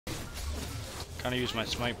Kind of use my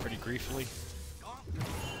smite pretty griefly.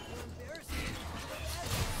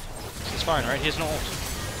 It's fine, right? He has no ult.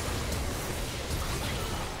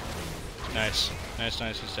 Nice. Nice,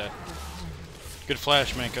 nice. He's dead. Good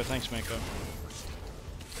flash, Manko. Thanks, Manko.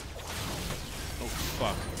 Oh,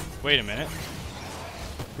 fuck. Wait a minute.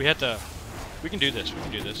 We have to... We can do this. We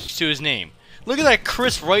can do this. To his name. Look at that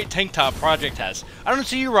crisp white tank top Project has. I don't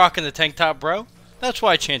see you rocking the tank top, bro. That's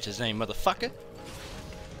why I changed his name, motherfucker.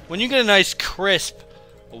 When you get a nice crisp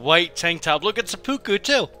white tank top, look at Seppuku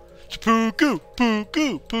too. Seppuku,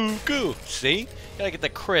 Puku, Puku. See? You gotta get the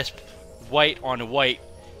crisp white on white,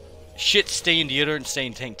 shit stained deodorant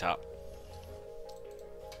stained tank top.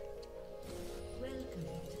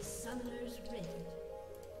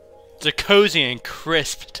 It's a cozy and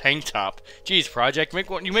crisp tank top. Jeez, Project,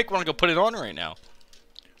 you make want to go put it on right now.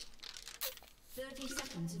 30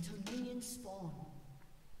 seconds until minions spawn.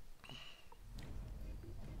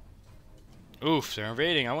 Oof, they're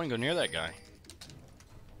invading. I wouldn't go near that guy.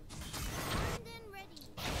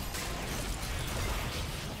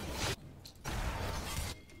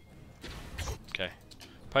 Okay.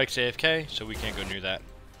 Pyke's AFK, so we can't go near that.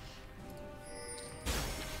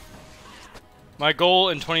 My goal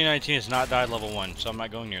in 2019 is not die level 1, so I'm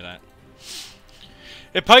not going near that.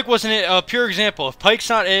 If Pyke wasn't a pure example, if Pyke's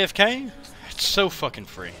not AFK, it's so fucking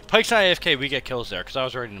free. If Pyke's not AFK, we get kills there, because I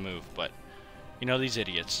was ready to move, but, you know, these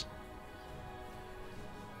idiots.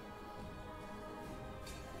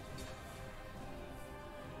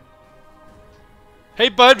 Hey,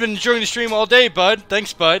 Bud, been enjoying the stream all day, Bud.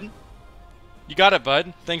 Thanks, Bud. You got it,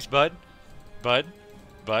 Bud. Thanks, Bud. Bud.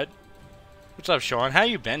 Bud. What's up, Sean? How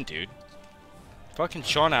you been, dude? Fucking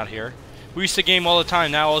Sean out here. We used to game all the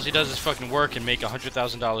time. Now all he does is fucking work and make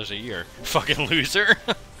 $100,000 a year. Fucking loser.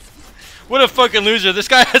 What a fucking loser. This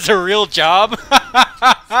guy has a real job.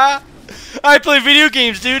 I play video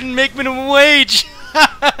games, dude, and make minimum wage.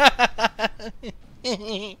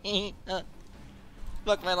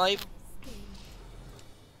 Fuck my life.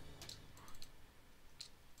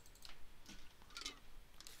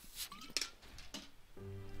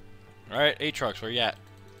 Alright, Aatrox, where you at?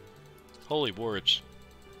 Holy words.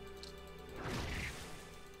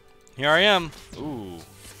 Here I am. Ooh.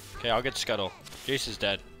 Okay, I'll get Scuttle. Jace is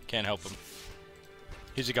dead. Can't help him.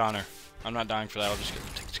 He's a goner. I'm not dying for that. I'll just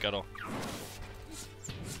take Scuttle.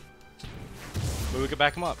 But we could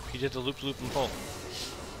back him up. He did the loop, loop, and pull.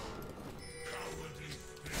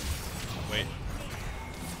 Wait.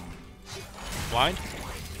 Blind?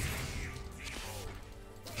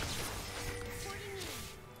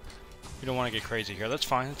 We don't want to get crazy here. That's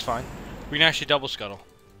fine. That's fine. We can actually double Scuttle.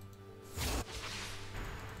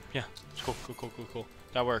 Yeah. It's cool. Cool, cool, cool, cool.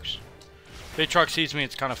 That works. If Aatrox sees me,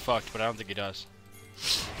 it's kind of fucked, but I don't think he does.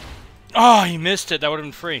 Oh, he missed it. That would have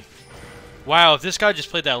been free. Wow, if this guy just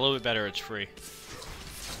played that a little bit better, it's free.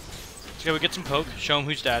 So we get some poke. Show him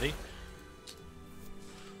who's daddy.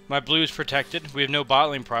 My blue is protected. We have no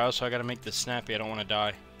bot lane prio, so I gotta make this snappy. I don't want to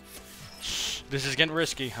die. This is getting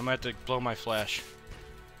risky. I might have to blow my flash.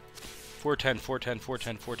 410, 410,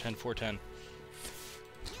 410, 410, 410.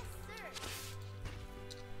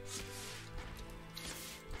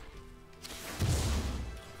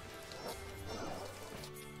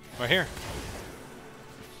 Right here.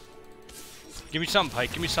 Give me something,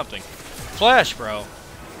 Pyke. Give me something. Flash, bro.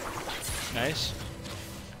 Nice.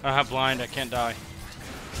 I don't have blind. I can't die.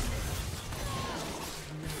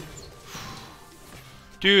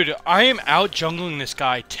 Dude, I am out jungling this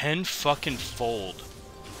guy 10 fucking fold.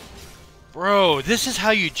 Bro, this is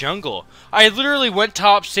how you jungle. I literally went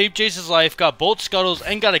top, saved Jace's life, got both scuttles,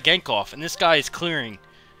 and got a gank off, and this guy is clearing.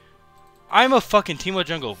 I'm a fucking Teemo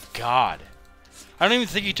jungle god. I don't even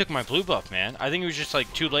think he took my blue buff, man. I think he was just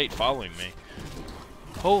like too late following me.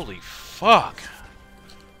 Holy fuck.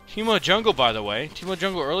 Teemo jungle, by the way. Teemo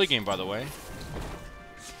jungle early game, by the way.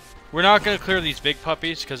 We're not going to clear these big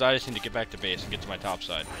puppies, because I just need to get back to base and get to my top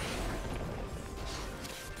side.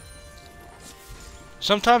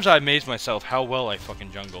 Sometimes I amaze myself how well I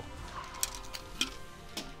fucking jungle.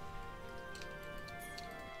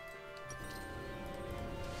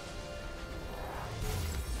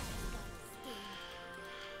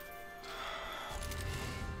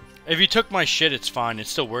 If you took my shit, it's fine. It's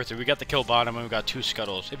still worth it. We got the kill bottom and we got 2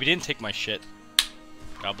 scuttles. If you didn't take my shit,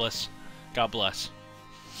 God bless. God bless.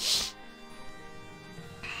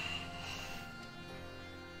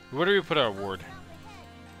 Where do we put our ward?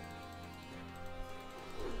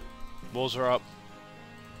 Wolves are up.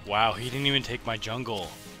 Wow, he didn't even take my jungle.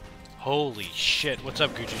 Holy shit. What's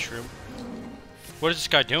up, Gucci Shroom? What is this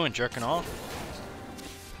guy doing? Jerking off?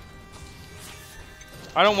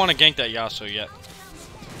 I don't want to gank that Yasuo yet.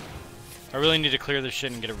 I really need to clear this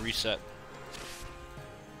shit and get a reset.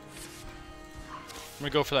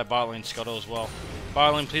 gonna go for that bot lane scuttle as well.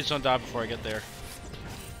 Bot lane, please don't die before I get there.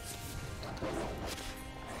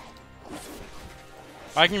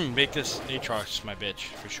 I can make this Aatrox my bitch,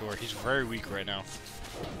 for sure. He's very weak right now.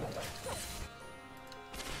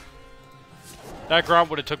 That Gromp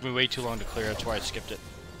would have took me way too long to clear, that's why I skipped it.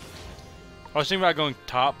 I was thinking about going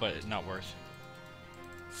top, but it's not worth.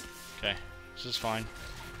 Okay, this is fine.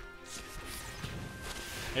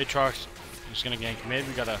 Aatrox is gonna gank mid,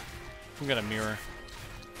 we got a mirror.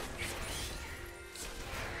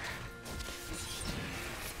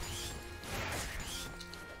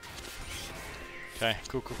 Okay,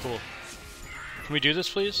 cool. Can we do this,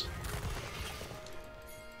 please?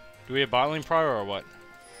 Do we have bot lane prior or what?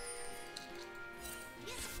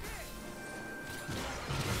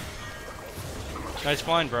 Nice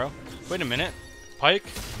blind, bro. Wait a minute. Pike?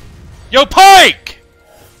 Yo, Pike!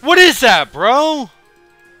 What is that, bro?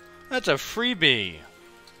 That's a freebie.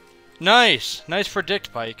 Nice. Nice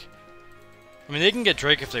predict, Pike. I mean, they can get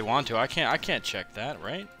Drake if they want to. I can't check that,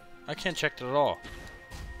 right? I can't check that at all.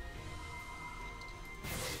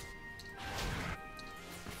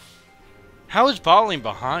 How is bot lane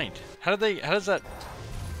behind? How does that...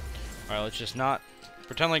 Alright, let's just not...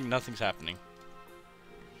 Pretend like nothing's happening.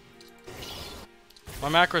 My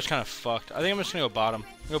macro is kind of fucked. I think I'm just gonna go bottom.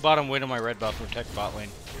 Go bottom, wait on my red buff, and protect bot lane.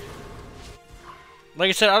 Like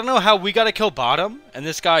I said, I don't know how we gotta kill bottom, and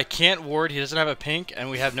this guy can't ward, he doesn't have a pink, and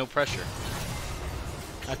we have no pressure.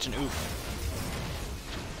 That's an oof.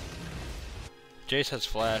 Jace has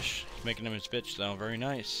flash. He's making him his bitch, though. Very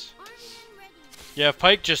nice. Yeah, if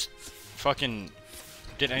Pike just fucking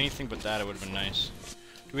did anything but that, it would have been nice.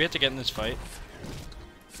 Do we have to get in this fight?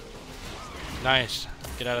 Nice.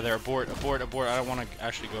 Get out of there. Abort. I don't want to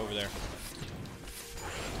actually go over there.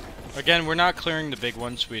 Again, we're not clearing the big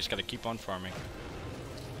ones. We just got to keep on farming.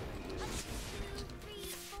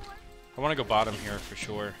 I want to go bottom here for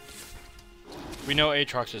sure. We know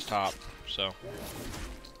Aatrox is top, so...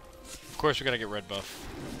 Of course we got to get red buff.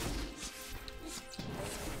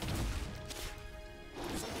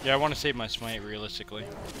 Yeah, I want to save my smite, realistically. I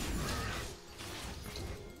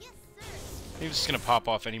think this is going to pop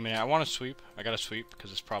off any minute. I want to sweep. I got to sweep,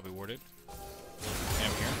 because it's probably warded. Okay,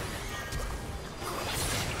 I'm here.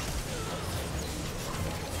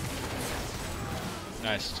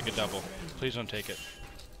 Nice, it's a good double. Please don't take it.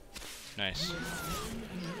 Nice.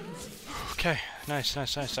 Okay, nice.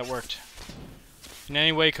 That worked. In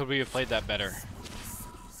any way could we have played that better?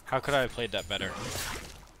 How could I have played that better?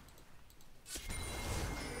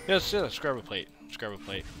 Yes, grab a plate.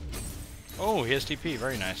 Oh, he has TP.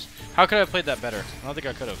 Very nice. How could I have played that better? I don't think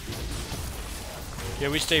I could have. Yeah,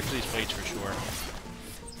 we stay for these plates for sure.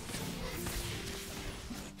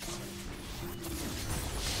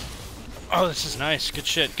 Oh, this is nice. Good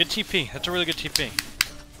shit. Good TP. That's a really good TP.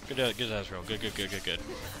 Good Ezreal. Good.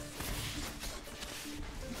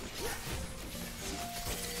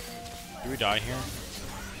 Do we die here?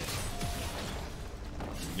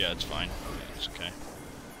 Yeah, it's fine. It's okay.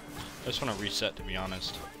 I just want to reset, to be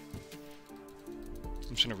honest.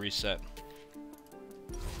 I'm just going to reset.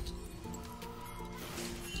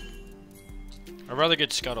 I'd rather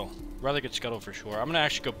get Scuttle. For sure. I'm going to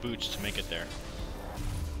actually go Boots to make it there.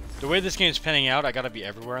 The way this game's panning out, I got to be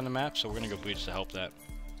everywhere on the map, so we're going to go Boots to help that.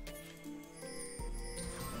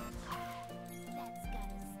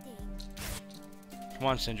 Come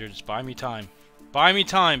on, Sindra, just buy me time. Buy me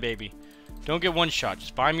time, baby. Don't get one shot,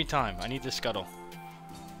 just buy me time. I need this Scuttle.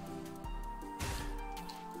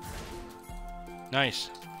 Nice.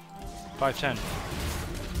 5-10.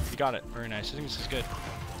 You got it. Very nice. I think this is good.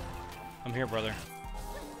 I'm here, brother.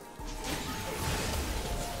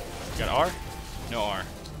 You got R? No R.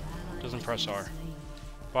 Doesn't press R.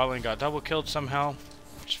 Bot lane got double killed somehow.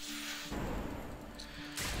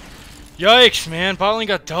 Yikes, man. Bot lane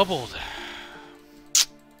got doubled.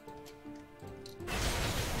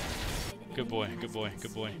 Good boy.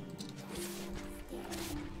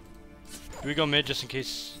 Do we go mid just in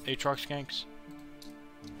case Aatrox ganks?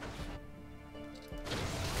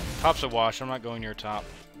 Top's a wash. I'm not going near top.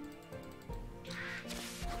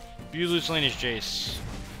 If you lose lane as Jace,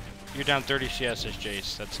 you're down 30 CS as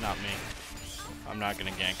Jace. That's not me. I'm not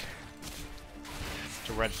gonna gank. It's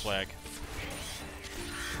a red flag.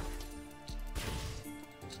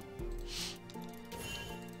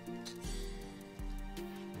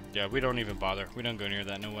 Yeah, we don't even bother. We don't go near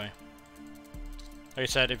that. No way. Like I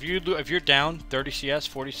said, if you're down 30 CS,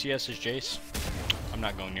 40 CS as Jace, I'm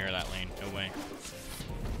not going near that lane. No way.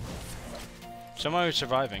 Somehow he's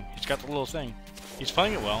surviving. He's got the little thing. He's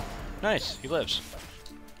playing it well. Nice. He lives.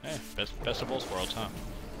 Hey, best of both worlds, huh?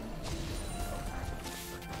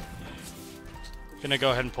 Gonna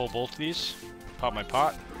go ahead and pull both of these. Pop my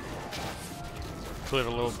pot. Kill it a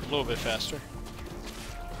little bit faster.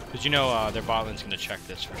 Because you know their bot lane's going to check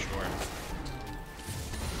this for sure.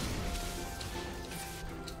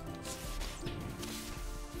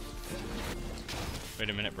 Wait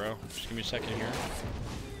a minute, bro. Just give me a second here.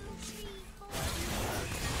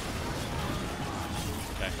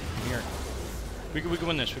 Okay, I'm here. We can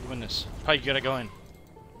win this. We can win this. Pike, you gotta go in.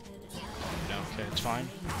 No, okay, it's fine.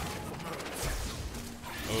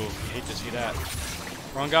 Oh, I hate to see that.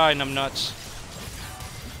 Wrong guy, and I'm nuts.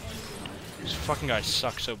 This fucking guy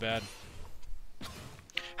sucks so bad.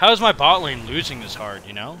 How is my bot lane losing this hard,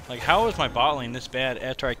 you know? Like, how is my bot lane this bad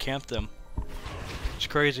after I camped them? It's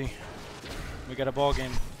crazy. We got a ball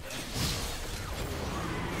game.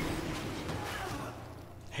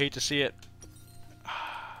 Hate to see it.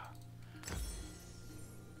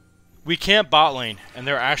 We can't bot lane, and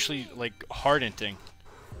they're actually, like, hard-inting.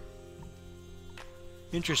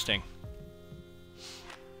 Interesting.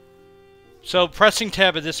 So, pressing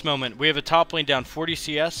tab at this moment, we have a top lane down 40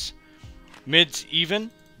 CS. Mid's even.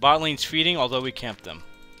 Bot lane's feeding, although we camped them.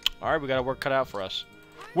 Alright, we got a work cut out for us.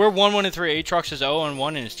 We're 1-1-3. Aatrox is 0-1,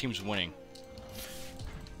 and his team's winning.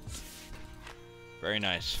 Very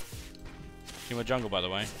nice. Teemo jungle, by the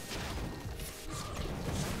way.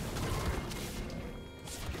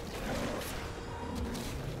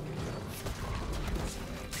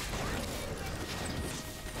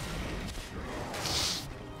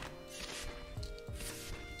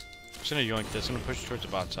 I'm just gonna yoink this. I'm gonna push towards the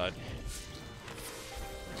bot side.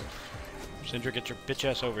 Syndra, get your bitch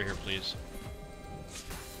ass over here, please.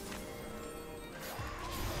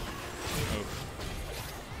 Oof.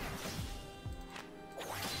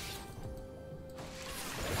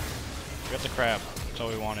 We got the crab. That's all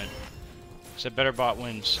we wanted. Said better bot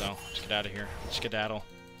wins, so let's get out of here. Skedaddle.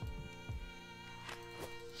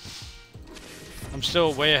 I'm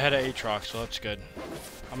still way ahead of Aatrox, so that's good.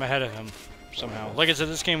 I'm ahead of him somehow. Like I said,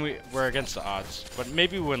 this game we're against the odds, but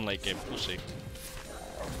maybe we win late game. We'll see.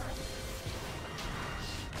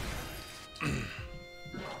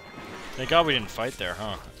 Thank God we didn't fight there,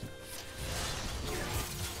 huh?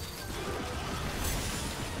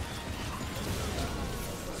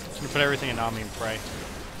 Just gonna put everything in Nami and pray.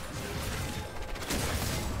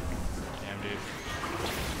 Damn, dude.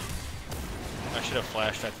 I should have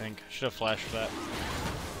flashed, I think. Should have flashed for that.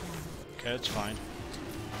 Okay, that's fine.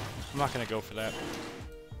 I'm not gonna go for that.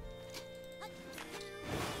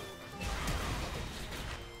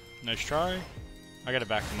 Nice try. I gotta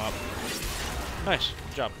back him up. Nice.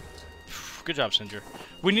 Good job. Good job, Syndra.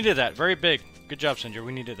 We needed that. Very big. Good job, Syndra.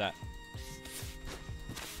 We needed that.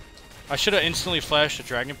 I should have instantly flashed the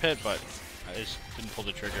Dragon Pit, but I just didn't pull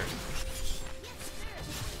the trigger.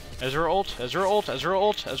 Ezra ult. Ezra ult. Ezra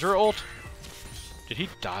ult. Ezra ult. Did he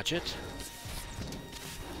dodge it?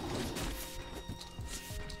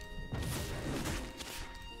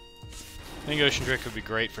 I think Ocean Drake would be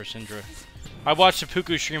great for Syndra. I watched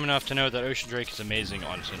Seppuku stream enough to know that Ocean Drake is amazing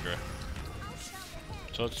on Syndra.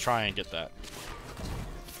 So let's try and get that.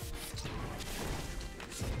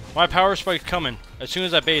 My power spike's coming. As soon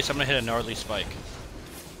as I base, I'm gonna hit a gnarly spike.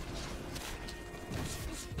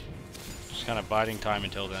 Just kind of biding time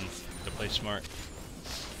until then to play smart.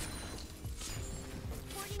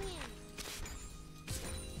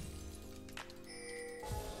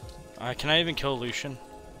 Can I even kill Lucian?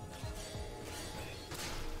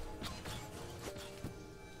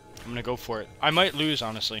 I'm gonna go for it. I might lose,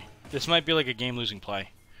 honestly. This might be like a game-losing play.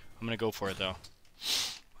 I'm gonna go for it, though.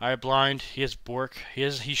 I blind. He has Bork. He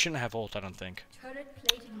shouldn't have ult, I don't think.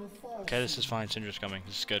 Okay, this is fine. Syndra's coming.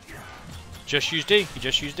 This is good. Just use D. He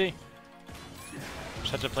just used D.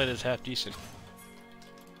 Just have to play this half decent.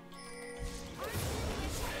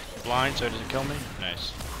 Blind, so it doesn't kill me.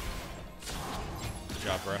 Nice. Good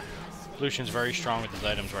job, bro. Lucian's very strong with his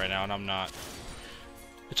items right now, and I'm not.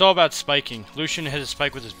 It's all about spiking. Lucian has a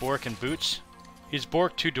spike with his Bork and boots. He's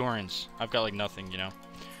Bork 2 Dorans. I've got like nothing, you know.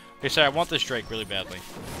 Like I said, I want this Drake really badly.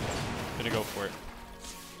 I'm gonna go for it.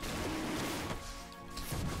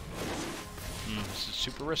 This is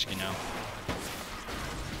super risky now.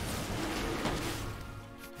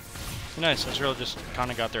 Nice, Ezreal just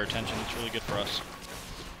kind of got their attention. It's really good for us.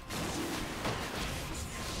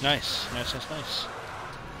 Nice, nice, nice, nice.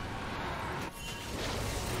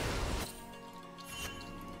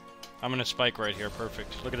 I'm gonna spike right here,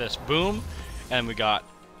 perfect. Look at this, boom, and we got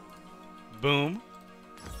boom,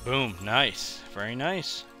 boom, nice, very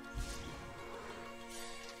nice.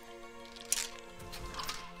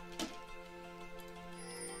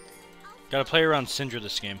 Gotta play around Syndra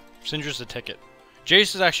this game. Syndra's the ticket.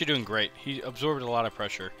 Jace is actually doing great. He absorbed a lot of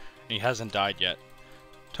pressure, and he hasn't died yet.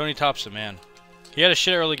 Tony Top's the man. He had a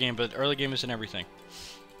shit early game, but early game isn't everything.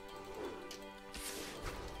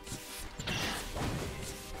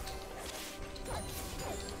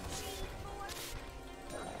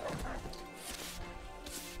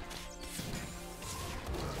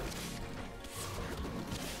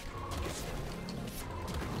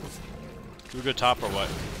 Do we go top or what?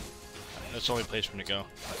 That's the only place for him to go.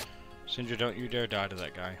 Syndra, don't you dare die to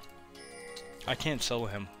that guy. I can't solo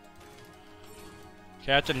him.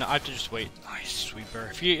 Okay, I have to just wait. Nice,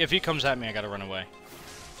 sweeper. If he comes at me, I gotta run away.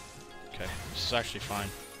 Okay, this is actually fine.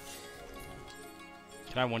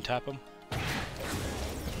 Can I one-tap him?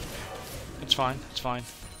 It's fine, it's fine.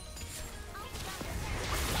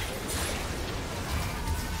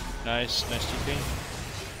 Nice, nice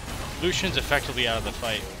TP. Lucian's effectively out of the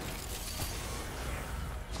fight.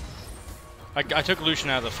 I took Lucian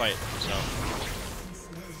out of the fight, so.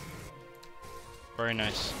 Very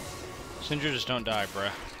nice. Syndra, just don't die,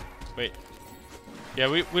 bruh. Wait. Yeah,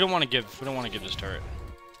 we don't want to give this turret.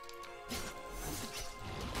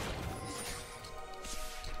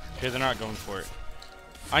 Okay, they're not going for it.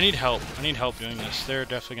 I need help. I need help doing this. They're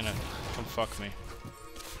definitely gonna come fuck me.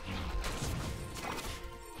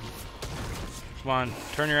 Come on,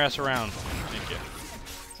 turn your ass around. Thank you.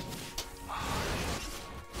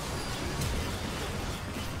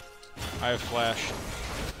 I have flash.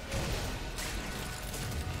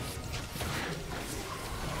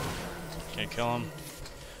 Can't kill him.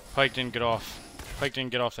 Pike didn't get off. Pike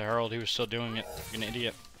didn't get off the Herald. He was still doing it. Like an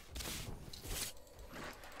idiot.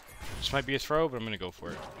 This might be a throw, but I'm gonna go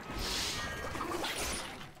for it.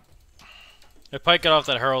 If Pike got off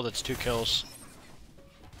that Herald, it's 2 kills.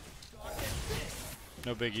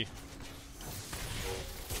 No biggie.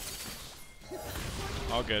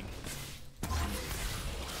 All good.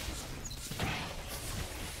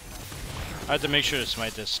 I had to make sure to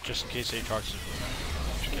smite this, just in case Aatrox is...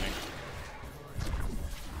 Just kidding.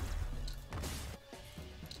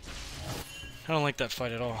 I don't like that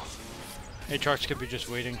fight at all. Aatrox could be just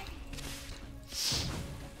waiting.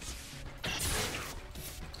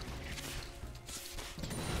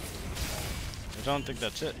 I don't think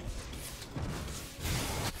that's it.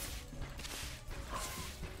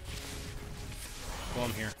 Well,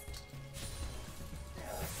 I'm here.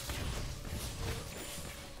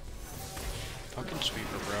 Fucking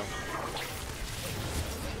sweeper, bro.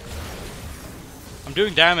 I'm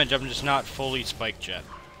doing damage, I'm just not fully spiked yet.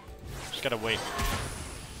 Just gotta wait.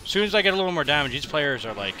 As soon as I get a little more damage, these players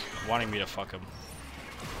are like wanting me to fuck them.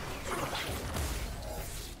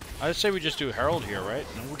 I'd say we just do Herald here, right?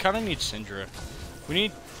 We kind of need Syndra. We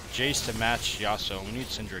need Jace to match Yasuo. We need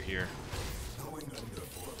Syndra here.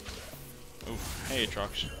 Oof. Hey,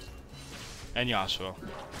 Aatrox. And Yasuo.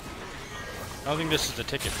 I don't think this is the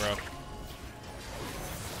ticket, bro.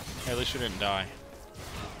 Hey, at least we didn't die.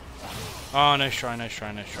 Oh, nice try, nice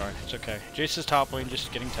try, nice try. It's okay. Jace is top lane,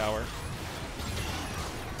 just getting tower.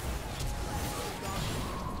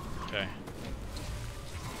 Okay.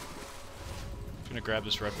 Gonna grab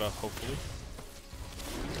this red buff, hopefully.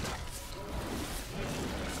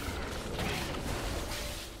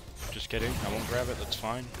 Just kidding, I won't grab it, that's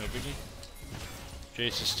fine, no biggie.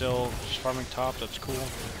 Jace is still just farming top, that's cool.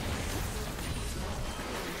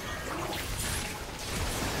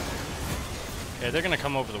 Okay, they're gonna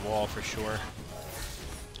come over the wall for sure.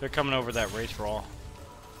 They're coming over that Wraith Brawl.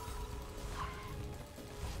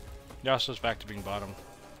 Yasuo's back to being bottom.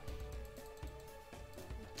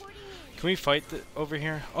 Can we fight over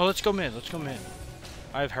here? Oh, let's go mid, let's go mid.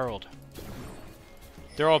 I have Herald.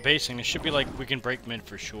 They're all basing. It should be like we can break mid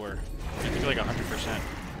for sure. I think like 100%.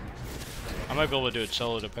 I might be able to do it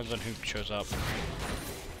solo, depends on who shows up.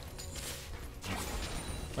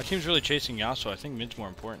 My team's really chasing Yasuo. I think mid's more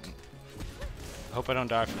important. I hope I don't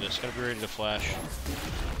die for this. Gotta be ready to flash.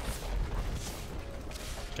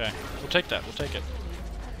 Okay, we'll take that. We'll take it.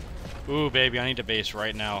 Ooh, baby, I need to base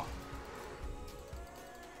right now.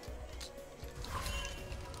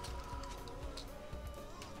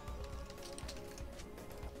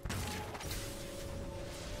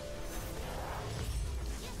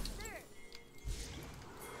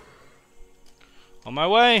 On my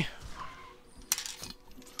way!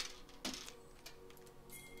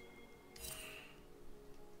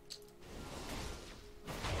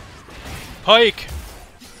 Pike!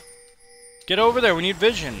 Get over there, we need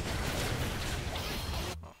vision.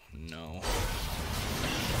 Oh, no.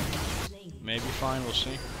 Maybe fine, we'll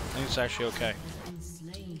see. I think it's actually okay.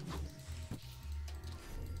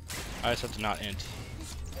 I just have to not int.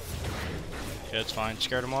 Okay, that's fine.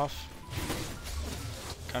 Scared him off.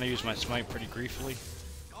 Kind of use my smite pretty griefly.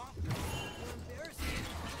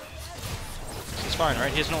 It's fine,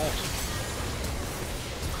 right? He has no ult.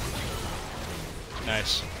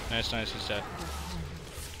 Nice. Nice, nice, he's dead.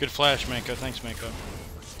 Good flash, Manko. Thanks, Manko.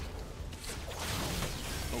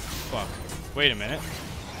 Oh, fuck. Wait a minute.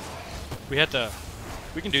 We had to...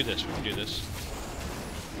 We can do this, we can do this.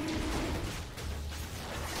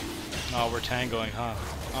 Oh, we're tangoing, huh?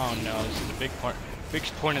 Oh no, this is the big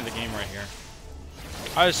point of the game right here.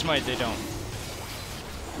 I have smite, they don't.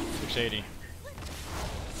 680.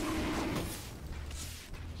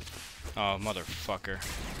 Oh, motherfucker.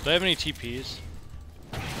 Do I have any TPs?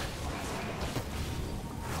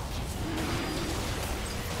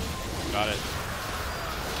 Got it.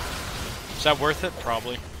 Is that worth it?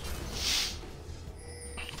 Probably.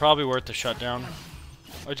 Probably worth the shutdown.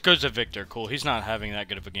 Oh, it goes to Victor. Cool. He's not having that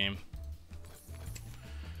good of a game.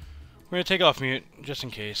 We're gonna take off mute, just in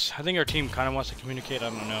case. I think our team kind of wants to communicate. I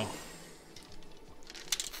don't know.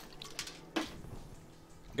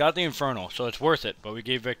 Got the Infernal, so it's worth it. But we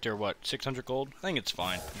gave Victor, what, 600 gold? I think it's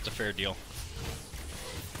fine. It's a fair deal.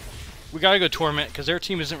 We gotta go Torment, because their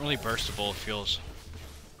team isn't really burstable, it feels.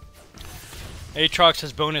 Aatrox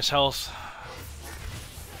has bonus health.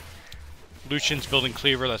 Lucian's building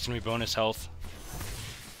Cleaver, that's gonna be bonus health.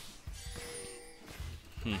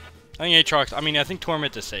 I think Aatrox, I think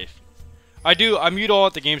Torment is safe. I mute all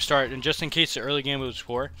at the game start, and just in case the early game was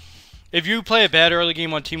poor. If you play a bad early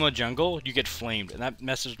game on Teemo jungle, you get flamed, and that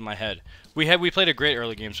messes with my head. We played a great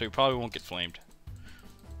early game, so we probably won't get flamed.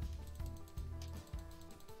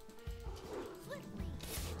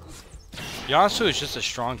 Yasuo is just a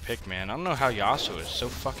strong pick, man. I don't know how Yasuo is so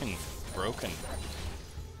fucking broken.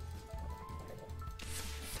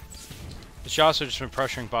 This Yasuo just been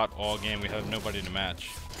pressuring bot all game. We have nobody to match.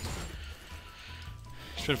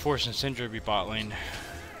 He's been forcing Syndra to be bot lane.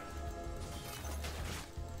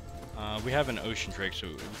 We have an Ocean Drake, so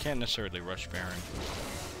we can't necessarily rush Baron.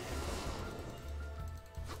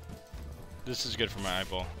 This is good for my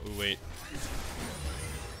eyeball. Ooh, wait.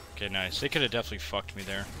 Okay, nice. They could have definitely fucked me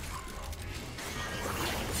there.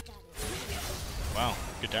 Wow,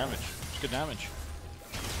 good damage. It's good damage.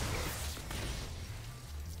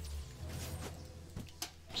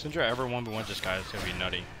 Syndra ever 1v1 this guy, it's gonna be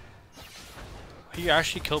nutty. He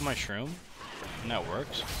actually killed my shroom? And that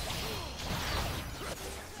works?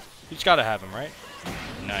 He's gotta have him, right?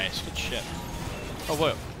 Nice, good shit.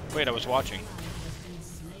 Oh, wait, I was watching.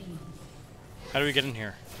 How do we get in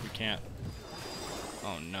here? We can't.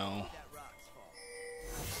 Oh no.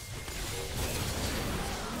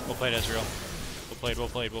 Well played, Ezreal. Well played, well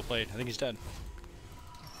played, well played. I think he's dead.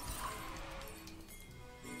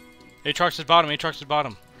 Aatrox is bottom, Aatrox is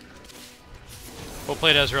bottom. Well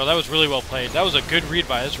played, Ezreal. That was really well played. That was a good read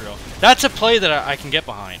by Ezreal. That's a play that I can get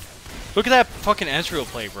behind. Look at that fucking Ezreal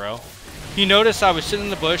play, bro. He noticed I was sitting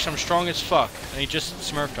in the bush, I'm strong as fuck, and he just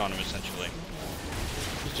smurfed on him, essentially.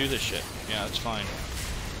 Just do this shit. Yeah, that's fine.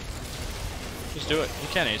 Just do it. You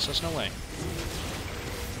can't ace us, no way.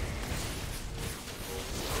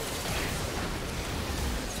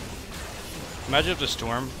 Imagine if the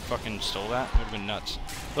Storm fucking stole that. It would have been nuts.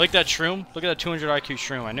 I like that shroom. Look at that 200 IQ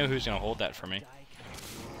shroom. I know who's going to hold that for me.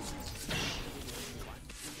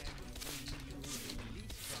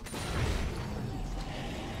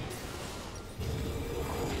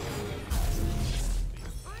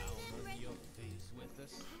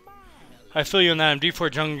 I feel you on that. I'm D4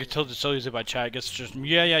 jungle get tilted so easily by chat. I guess just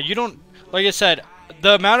yeah. You don't, like I said,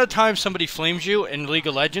 the amount of times somebody flames you in League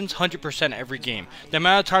of Legends, 100% every game. The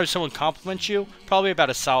amount of times someone compliments you, probably about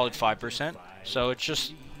a solid 5%. So it's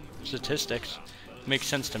just statistics. Makes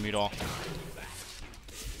sense to me at all.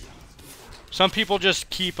 Some people just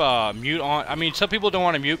keep mute on. I mean, some people don't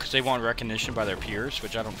want to mute because they want recognition by their peers,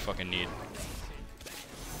 which I don't fucking need.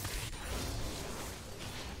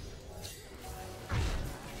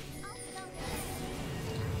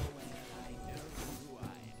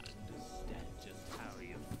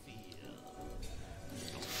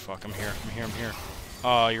 Fuck, I'm here.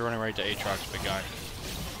 Oh, you're running right to Aatrox, big guy.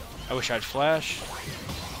 I wish I had flash.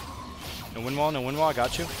 No wind wall, I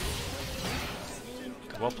got you.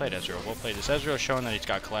 Well played, Ezreal, well played. This Ezreal showing that he's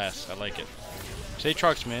got class. I like it. Is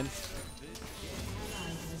Aatrox mid?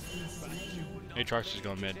 Aatrox is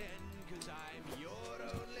going mid.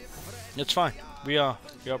 It's fine. We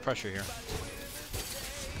got pressure here.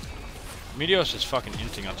 Meteos is fucking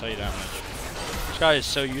inting, I'll tell you that much. This guy is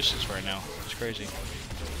so useless right now. It's crazy.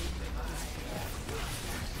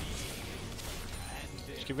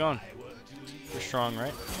 Keep going. You're strong,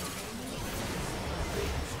 right?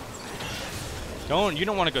 You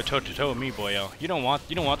don't want to go toe to toe with me, boyo. You don't want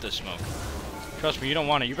this smoke. Trust me, you don't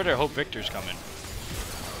want it. You better hope Victor's coming.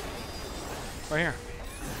 Right here.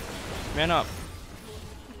 Man up.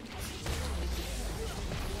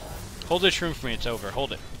 Hold this room for me, it's over.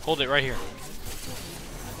 Hold it. Hold it right here.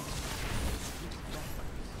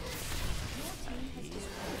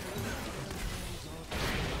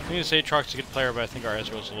 think this Aatrox's a good player, but I think our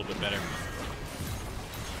Ezreal's a little bit better.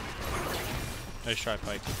 Nice try,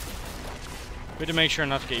 Pike. We had to make sure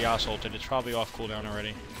not to get Yas ulted. It's probably off cooldown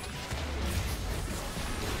already.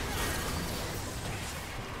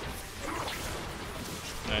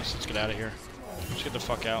 Nice, let's get out of here. Let's get the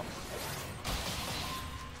fuck out.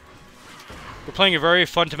 We're playing a very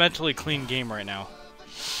fundamentally clean game right now.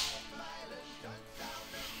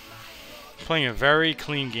 Playing a very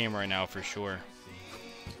clean game right now for sure.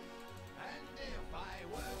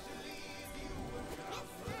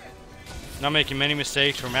 Not making many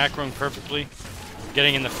mistakes. We're macroing perfectly.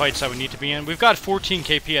 Getting in the fights that we need to be in. We've got 14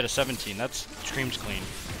 KP out of 17. That's screams clean.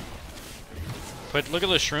 But look at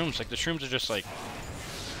the shrooms. Like the shrooms are just like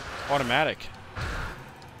automatic. I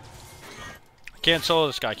can't solo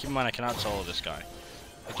this guy. Keep in mind I cannot solo this guy.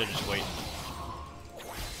 I have to just wait.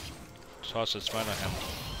 Toss it, smite on him.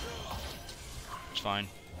 It's fine.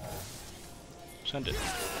 Send it.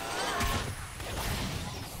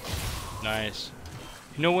 Nice.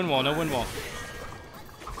 No win wall, no win wall.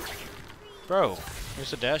 Bro,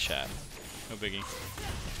 where's the dash at? No biggie.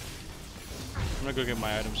 I'm gonna go get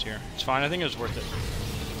my items here. It's fine, I think it was worth it.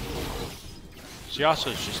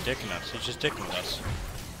 Siaso is just dicking us. He's just dicking with us.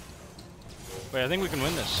 Wait, I think we can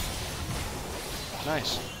win this.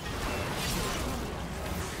 Nice.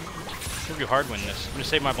 It'll be hard winning this. I'm gonna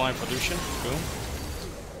save my blind for Lucian. Boom.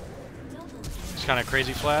 It's kind of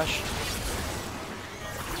crazy flash.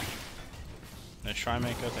 Nice try,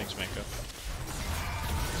 Mako. Thanks, Mako.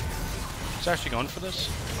 He's actually going for this.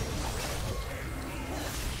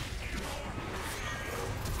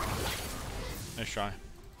 Nice try.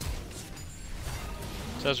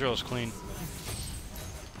 Ezreal is clean.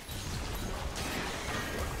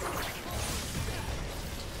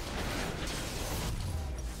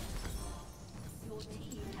 Your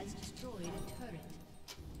team has destroyed a turret.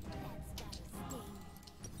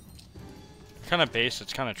 Kind of base,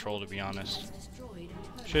 it's kind of troll to be honest.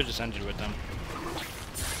 Should have just ended with them.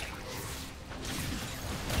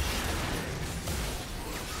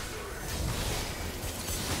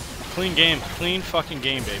 Clean game. Clean fucking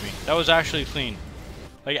game, baby. That was actually clean.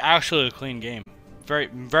 Like, actually a clean game.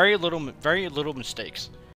 Very little mistakes.